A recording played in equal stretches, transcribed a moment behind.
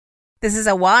This is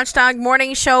a Watchdog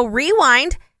Morning Show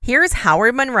Rewind. Here's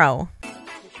Howard Monroe. Pushkin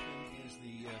is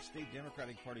the State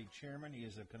Democratic Party chairman. He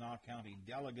is a Kanawha County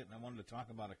delegate, and I wanted to talk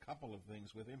about a couple of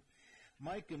things with him.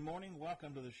 Mike, good morning.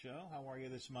 Welcome to the show. How are you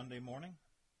this Monday morning?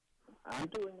 I'm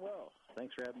doing well.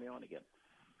 Thanks for having me on again.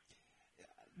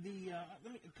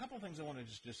 A couple of things I want to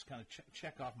just kind of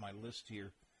check off my list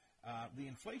here. The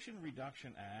Inflation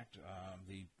Reduction Act,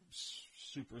 the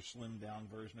super slimmed-down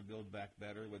version of Build Back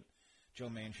Better with Joe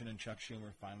Manchin and Chuck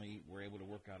Schumer finally were able to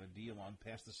work out a deal on,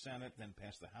 passed the Senate, then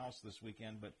passed the House this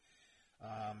weekend, but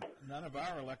none of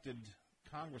our elected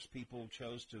Congress people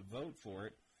chose to vote for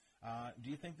it. Do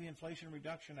you think the Inflation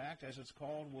Reduction Act, as it's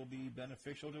called, will be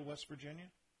beneficial to West Virginia?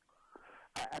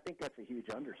 I think that's a huge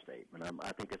understatement.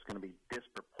 I think it's going to be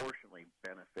disproportionately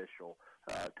beneficial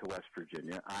to West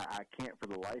Virginia. I can't for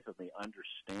the life of me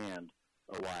understand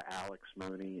why Alex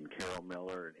Mooney and Carol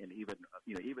Miller and even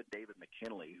David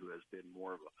McKinley, who has been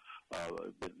more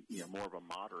of a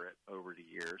moderate over the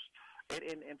years,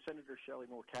 and Senator Shelley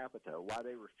Moore Capito, why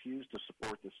they refuse to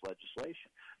support this legislation.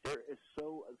 There is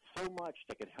so much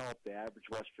that could help the average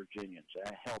West Virginians,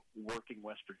 help working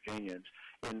West Virginians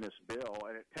in this bill,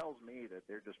 and it tells me that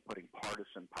they're just putting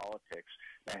partisan politics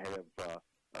ahead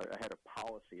of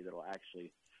policy that will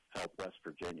actually help West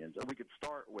Virginians. And we could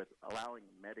start with allowing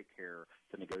Medicare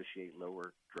to negotiate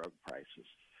lower drug prices.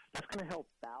 That's going to help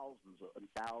thousands and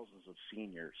thousands of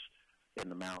seniors in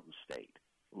the Mountain State.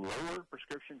 Lower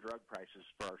prescription drug prices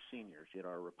for our seniors.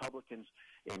 Our Republicans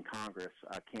in Congress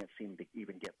can't seem to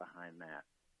even get behind that.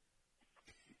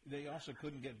 They also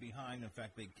couldn't get behind, in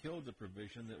fact, they killed the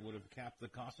provision that would have capped the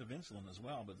cost of insulin as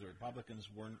well, but the Republicans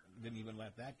didn't even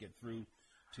let that get through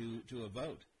to a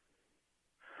vote.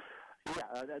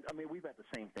 Yeah, we've had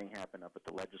the same thing happen up at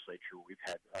the legislature. We've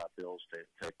had bills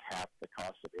to cap the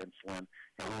cost of insulin,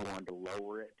 and we wanted to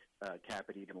lower it, cap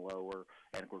it even lower.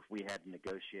 And, of course, we had to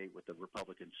negotiate with the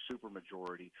Republican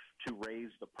supermajority to raise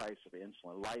the price of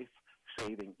insulin,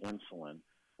 life-saving insulin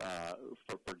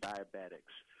for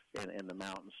diabetics in the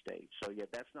Mountain States. So, yeah,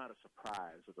 that's not a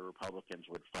surprise that the Republicans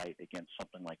would fight against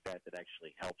something like that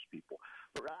actually helps people.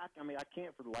 But, I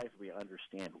can't for the life of me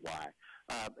understand why.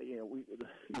 We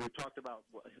talked about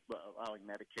allowing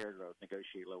Medicare to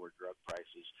negotiate lower drug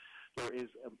prices. There is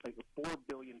a $4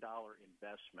 billion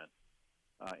investment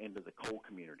into the coal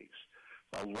communities.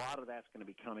 A lot of that's going to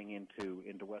be coming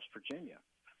into West Virginia,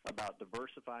 about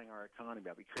diversifying our economy,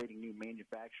 about creating new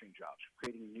manufacturing jobs,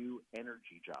 creating new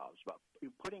energy jobs, about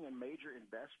putting a major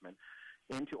investment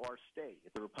into our state.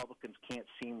 The Republicans can't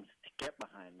seem to get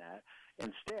behind that.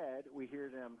 Instead, we hear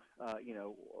them,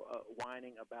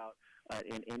 whining about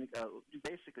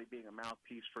basically being a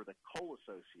mouthpiece for the Coal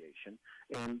Association.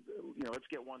 And, let's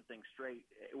get one thing straight.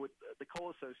 With the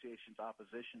Coal Association's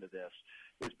opposition to this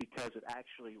is because it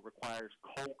actually requires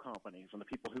coal companies and the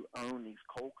people who own these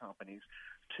coal companies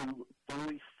to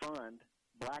fully fund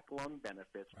black lung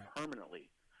benefits permanently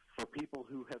for people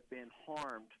who have been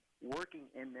harmed working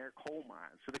in their coal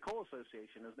mines. So the Coal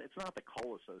Association, it's not the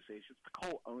Coal Association, it's the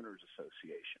Coal Owners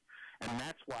Association. And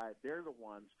that's why they're the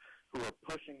ones who are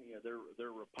pushing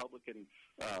their Republican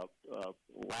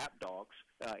lapdogs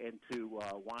into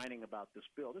whining about this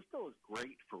bill. This bill is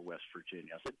great for West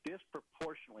Virginia. It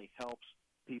disproportionately helps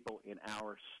people in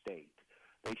our state.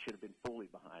 They should have been fully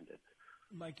behind it.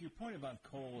 Mike, your point about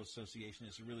Coal Association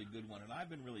is a really good one, and I've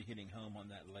been really hitting home on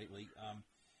that lately.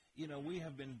 We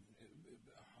have been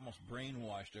almost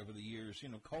brainwashed over the years.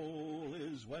 Coal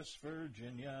is West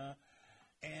Virginia.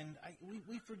 And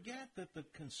we forget that the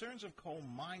concerns of coal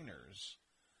miners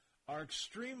are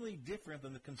extremely different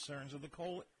than the concerns of the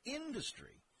coal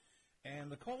industry.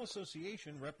 And the Coal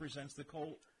Association represents the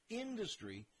coal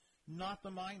industry, not the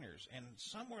miners. And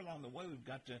somewhere along the way we've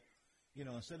got to,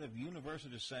 instead of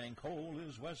universally just saying coal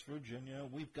is West Virginia,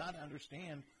 we've got to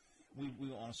understand we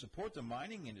want to support the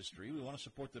mining industry. We want to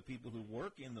support the people who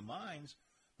work in the mines.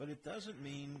 But it doesn't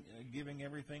mean giving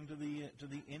everything to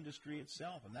the industry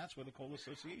itself, and that's what the Coal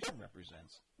Association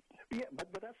represents. Yeah,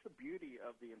 but that's the beauty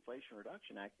of the Inflation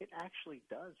Reduction Act. It actually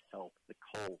does help the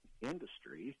coal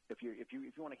industry. If you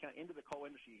want to count into the coal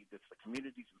industry, it's the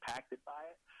communities impacted by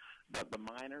it, the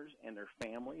miners and their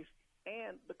families,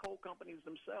 and the coal companies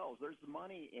themselves. There's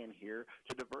money in here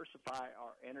to diversify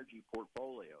our energy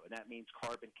portfolio, and that means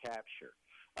carbon capture.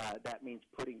 That means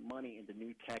putting money into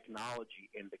new technology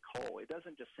into coal. It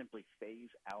doesn't just simply phase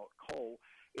out coal.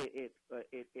 It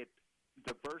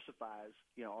diversifies,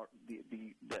 the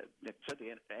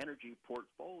energy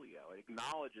portfolio. It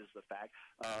acknowledges the fact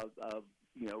of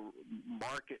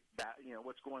market that,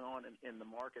 what's going on in the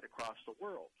market across the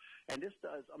world. And this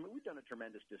does, we've done a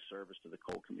tremendous disservice to the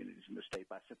coal communities in the state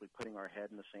by simply putting our head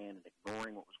in the sand and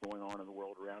ignoring what was going on in the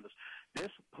world around us.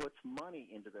 This puts money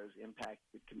into those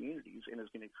impacted communities and is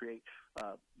going to create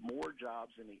more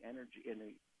jobs in the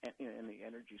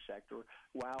energy sector,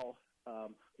 while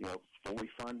fully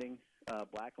funding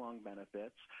black lung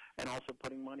benefits and also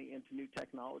putting money into new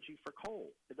technology for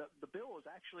coal. The bill is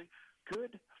actually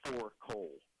good for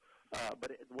coal.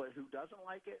 But who doesn't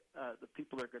like it? The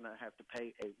people are going to have to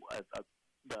pay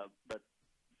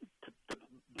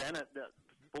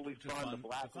fully fund the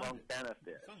black lung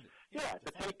benefits.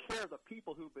 To take care of the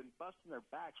people who've been busting their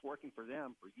backs working for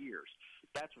them for years.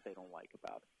 That's what they don't like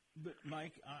about it. But,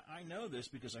 Mike, I know this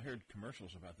because I heard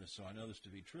commercials about this, so I know this to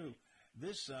be true.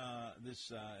 This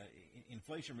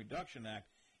Inflation Reduction Act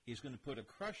is going to put a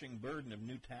crushing burden of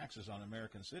new taxes on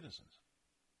American citizens.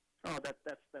 Oh, that's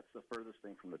the furthest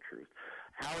thing from the truth.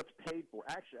 How it's paid for.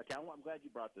 Actually, okay, I'm glad you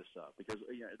brought this up because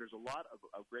there's a lot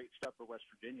of great stuff for West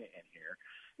Virginia in here,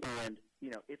 and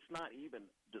it's not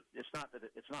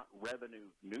revenue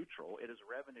neutral. It is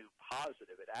revenue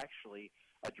positive. It actually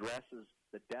addresses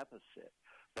the deficit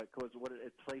because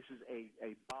it places a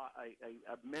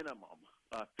minimum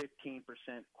 15%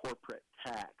 corporate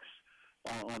tax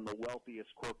on the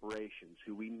wealthiest corporations,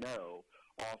 who we know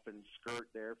often skirt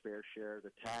their fair share of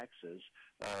the taxes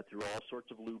through all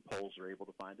sorts of loopholes they're able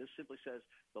to find. This simply says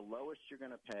the lowest you're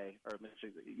going to pay, or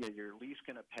you're at least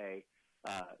going to pay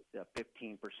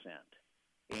 15%.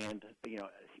 And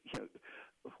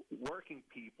working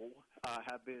people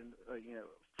have been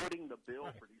footing the bill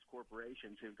for these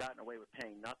corporations who've gotten away with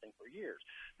paying nothing for years.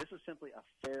 This is simply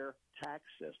a fair tax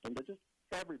system that just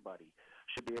everybody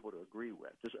should be able to agree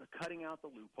with. Just cutting out the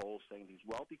loopholes, saying these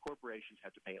wealthy corporations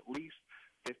have to pay at least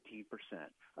 15%.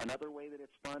 Another way that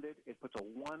it's funded, it puts a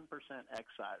 1%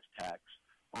 excise tax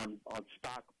on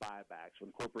stock buybacks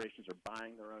when corporations are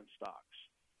buying their own stocks.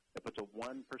 It puts a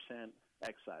 1%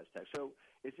 excise tax. So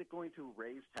is it going to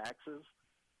raise taxes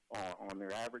on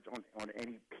their average, on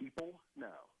any people? No.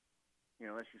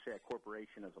 Unless you say a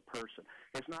corporation as a person.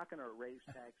 It's not going to raise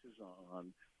taxes on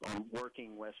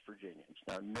working West Virginians.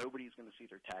 Now, nobody's going to see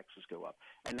their taxes go up.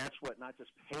 And that's what not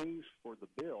just pays for the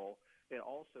bill, it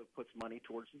also puts money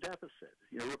towards the deficit.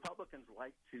 Republicans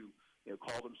like to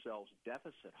call themselves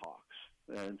deficit hawks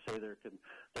and say they're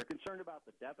concerned about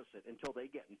the deficit until they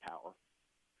get in power.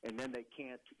 And then they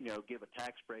can't, give a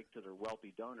tax break to their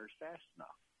wealthy donors fast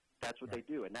enough. That's what they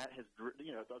do. And that has,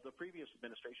 the previous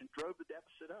administration drove the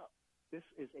deficit up.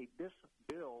 This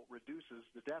bill reduces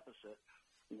the deficit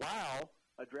while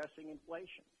addressing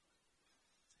inflation.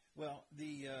 Well,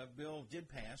 the bill did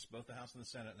pass. Both the House and the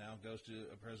Senate now goes to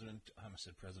President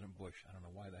Bush. I don't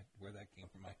know where that came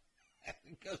from.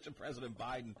 It goes to President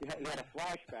Biden. You had a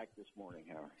flashback this morning,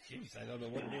 Howard. Jeez, I don't know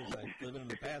what it is. I live in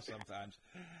the past sometimes.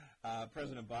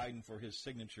 President Biden for his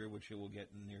signature, which he will get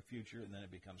in the near future, and then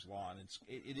it becomes law. And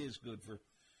it is good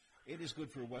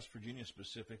for West Virginia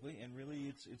specifically, and really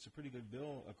it's a pretty good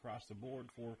bill across the board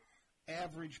for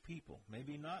average people.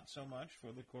 Maybe not so much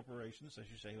for the corporations, as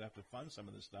you say, who have to fund some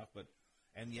of this stuff.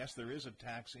 And yes, there is a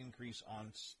tax increase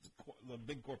on the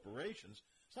big corporations.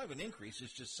 It's not an increase;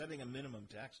 it's just setting a minimum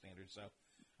tax standard. So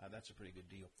that's a pretty good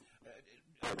deal.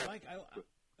 Mike,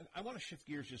 I want to shift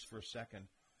gears just for a second.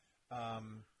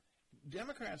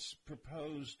 Democrats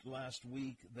proposed last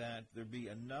week that there be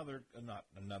not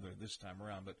another this time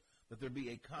around, but that there be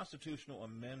a constitutional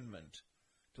amendment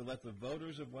to let the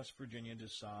voters of West Virginia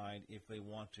decide if they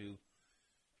want to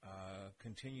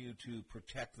continue to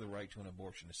protect the right to an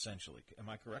abortion, essentially. Am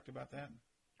I correct about that?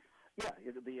 Yeah,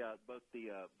 both the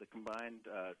combined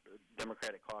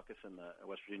Democratic caucus in the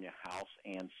West Virginia House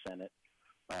and Senate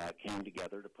came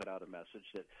together to put out a message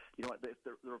that,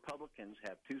 the Republicans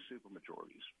have two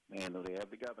supermajorities, and they have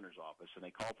the governor's office, and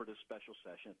they call for this special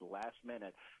session. At the last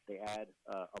minute, they add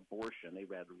abortion. They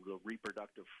add the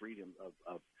reproductive freedom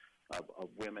of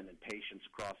women and patients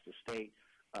across the state,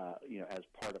 as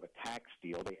part of a tax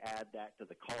deal. They add that to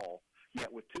the call.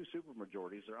 Yet with two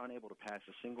supermajorities, they're unable to pass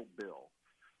a single bill,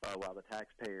 while the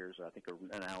taxpayers, I think,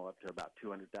 are now up to about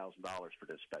 $200,000 for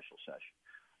this special session.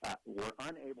 We're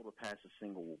unable to pass a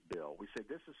single bill. We say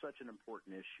this is such an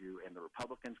important issue, and the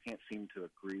Republicans can't seem to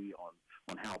agree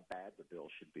on how bad the bill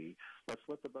should be. Let's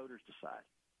let the voters decide.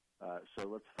 So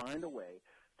let's find a way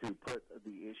to put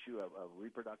the issue of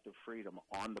reproductive freedom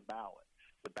on the ballot.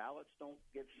 The ballots don't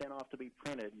get sent off to be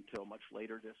printed until much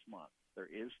later this month. There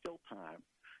is still time.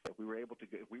 If we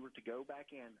were to go back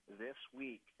in this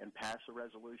week and pass a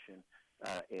resolution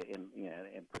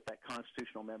and put that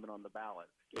constitutional amendment on the ballot,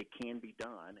 it can be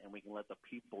done, and we can let the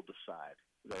people decide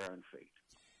their own fate.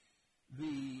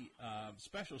 The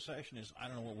special session is, I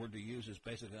don't know what word to use, is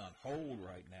basically on hold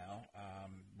right now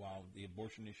while the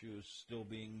abortion issue is still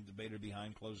being debated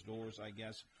behind closed doors, I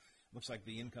guess. Looks like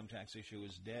the income tax issue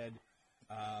is dead.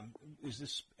 Are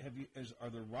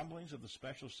there rumblings of the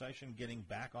special session getting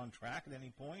back on track at any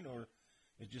point, or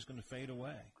is it just going to fade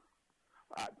away?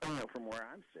 From where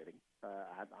I'm sitting,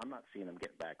 I'm not seeing them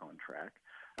get back on track.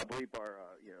 I believe our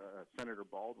Senator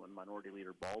Baldwin, Minority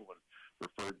Leader Baldwin,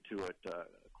 referred to it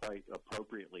quite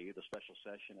appropriately, the special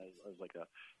session, as like a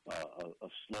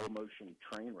slow motion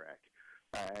train wreck.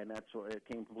 And that's what it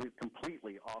came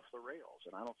completely off the rails,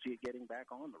 and I don't see it getting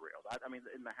back on the rails. I mean,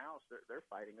 in the House, they're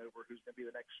fighting over who's going to be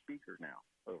the next speaker now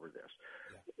over this.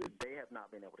 Yeah. They have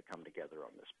not been able to come together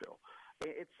on this bill.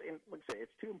 Like I say,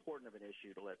 it's too important of an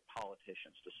issue to let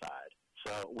politicians decide.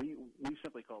 So we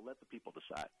simply call let the people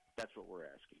decide. That's what we're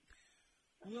asking.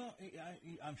 Well,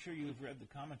 I'm sure you've read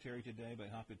the commentary today by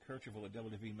Hoppy Kercheval at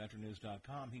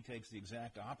WVMetroNews.com. He takes the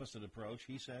exact opposite approach.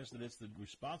 He says that it's the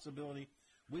responsibility.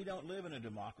 We don't live in a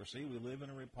democracy. We live in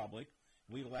a republic.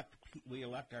 We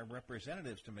elect our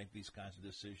representatives to make these kinds of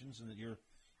decisions, and that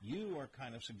you are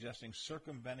kind of suggesting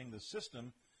circumventing the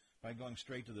system by going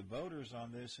straight to the voters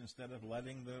on this instead of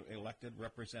letting the elected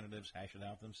representatives hash it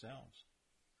out themselves.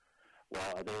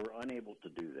 Well, they were unable to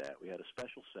do that. We had a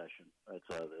special session.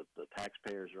 The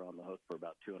taxpayers are on the hook for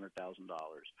about $200,000.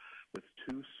 With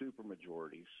two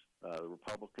supermajorities, the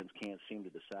Republicans can't seem to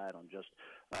decide on just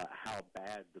how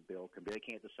bad the bill can be. They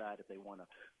can't decide if they want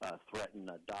to threaten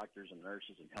doctors and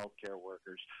nurses and healthcare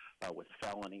workers with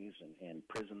felonies and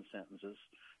prison sentences.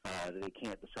 They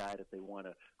can't decide if they want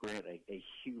to grant a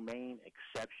humane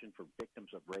exception for victims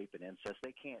of rape and incest.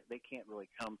 They can't really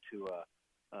come to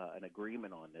an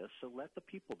agreement on this, so let the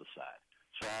people decide.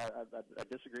 So I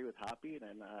disagree with Hoppy,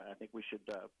 and I think we should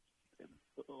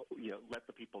let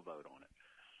the people vote on it.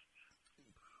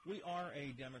 We are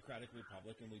a democratic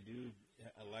republic, and we do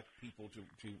elect people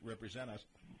to represent us,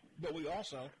 but we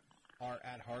also are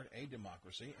at heart a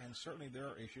democracy, and certainly there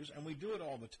are issues, and we do it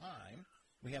all the time.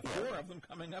 We have 4 of them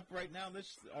coming up right now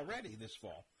this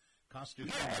fall.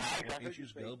 Constitutional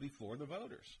issues go before the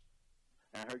voters.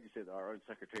 I heard you say that our own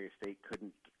Secretary of State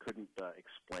couldn't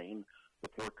explain the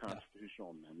 4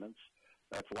 constitutional amendments.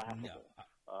 That's laughable.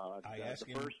 No, I asked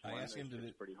him.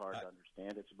 It's pretty hard to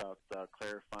understand. It's about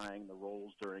clarifying the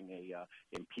roles during a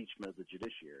impeachment of the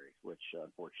judiciary, which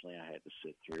unfortunately I had to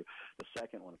sit through. The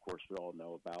second one, of course, we all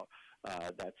know about.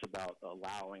 That's about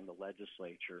allowing the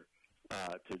legislature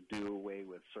to do away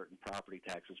with certain property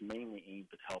taxes, mainly aimed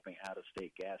at helping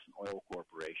out-of-state gas and oil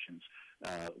corporations,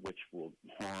 which will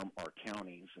harm our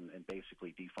counties and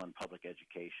basically defund public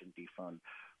education, defund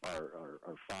our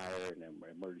fire and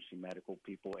emergency medical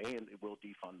people, and it will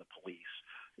defund the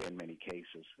police in many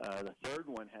cases. The third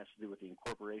one has to do with the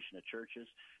incorporation of churches,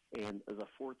 and the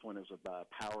fourth one is a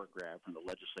power grab from the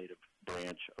legislative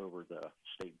branch over the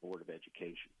State Board of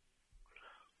Education.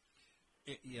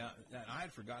 I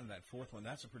had forgotten that fourth one.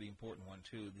 That's a pretty important one,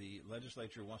 too. The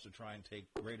legislature wants to try and take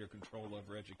greater control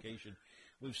over education.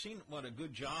 We've seen what a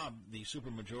good job the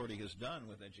supermajority has done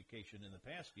with education in the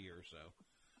past year or so.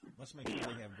 Let's make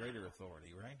sure they have greater authority,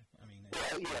 right? I mean,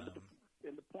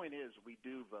 and the point is, we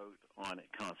do vote on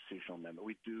a constitutional amendment.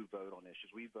 We do vote on issues.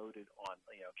 We voted on,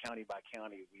 county by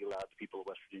county, we allowed the people of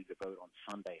West Virginia to vote on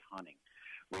Sunday hunting.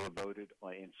 We have voted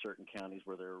in certain counties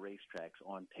where there are racetracks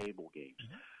on table games.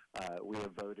 Mm-hmm. We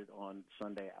have voted on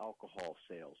Sunday alcohol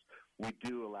sales. We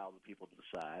do allow the people to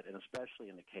decide, and especially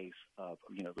in the case of,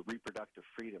 the reproductive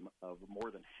freedom of more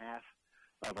than half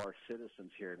of our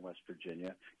citizens here in West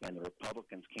Virginia, and the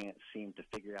Republicans can't seem to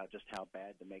figure out just how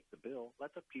bad to make the bill.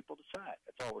 Let the people decide.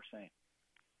 That's all we're saying.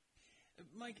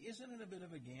 Mike, isn't it a bit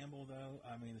of a gamble, though?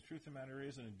 I mean, the truth of the matter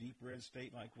is, in a deep red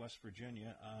state like West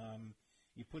Virginia,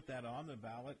 you put that on the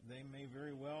ballot, they may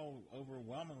very well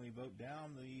overwhelmingly vote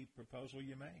down the proposal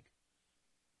you make.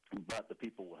 But the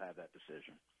people will have that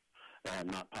decision,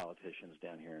 not politicians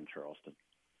down here in Charleston.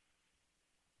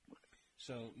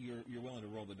 So you're willing to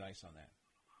roll the dice on that?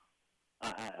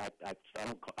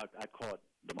 I call it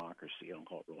democracy. I don't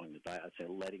call it rolling the dice. I say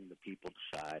letting the people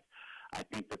decide. I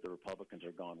think that the Republicans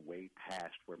are gone way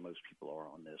past where most people are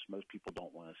on this. Most people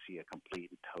don't want to see a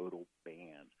complete and total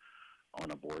ban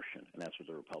on abortion, and that's what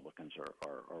the Republicans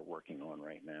are working on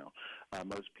right now.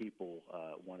 Most people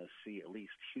want to see at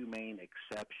least humane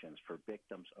exceptions for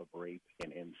victims of rape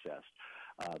and incest.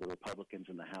 The Republicans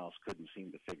in the House couldn't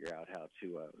seem to figure out how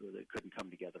to they couldn't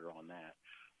come together on that.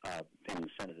 In the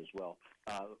Senate as well.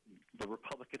 The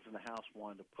Republicans in the House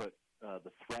wanted to put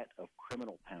the threat of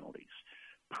criminal penalties,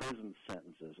 prison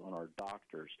sentences on our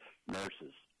doctors,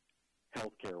 nurses,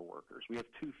 healthcare workers. We have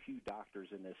too few doctors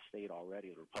in this state already.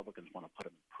 The Republicans want to put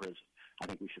them in prison. I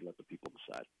think we should let the people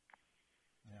decide.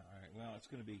 Yeah, all right. Well, it's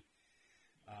going to be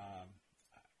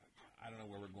I don't know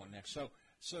where we're going next. So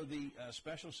So the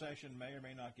special session may or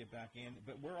may not get back in,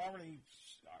 but we're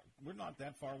not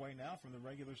that far away now from the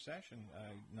regular session.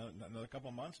 Another couple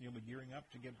of months, and you'll be gearing up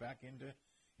to get back into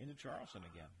Charleston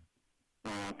again.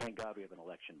 Thank God we have an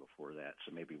election before that,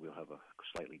 so maybe we'll have a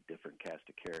slightly different cast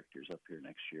of characters up here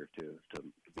next year to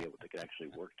be able to actually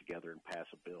work together and pass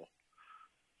a bill.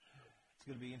 It's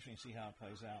going to be interesting to see how it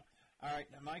plays out. All right,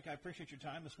 Mike, I appreciate your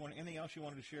time this morning. Anything else you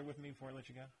wanted to share with me before I let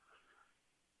you go?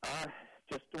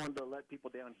 Just wanted to let people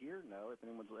down here know, if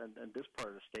anyone's in this part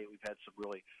of the state, we've had some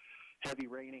really heavy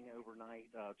raining overnight.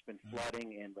 It's been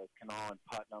flooding in the Kanawha and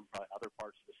Putnam, other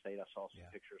parts of the state. I saw some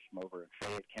pictures from over in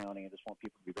Fayette County. I just want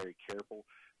people to be very careful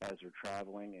as they're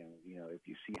traveling. And, if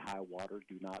you see high water,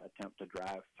 do not attempt to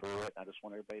drive through it. I just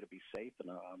want everybody to be safe, and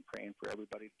I'm praying for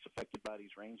everybody that's affected by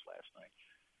these rains last night.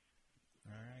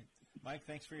 All right. Mike,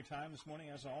 thanks for your time this morning,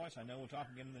 as always. I know we'll talk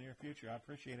again in the near future. I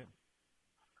appreciate it.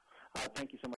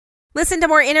 Thank you so much. Listen to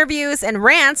more interviews and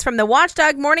rants from the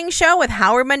Watchdog Morning Show with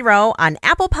Howard Monroe on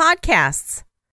Apple Podcasts.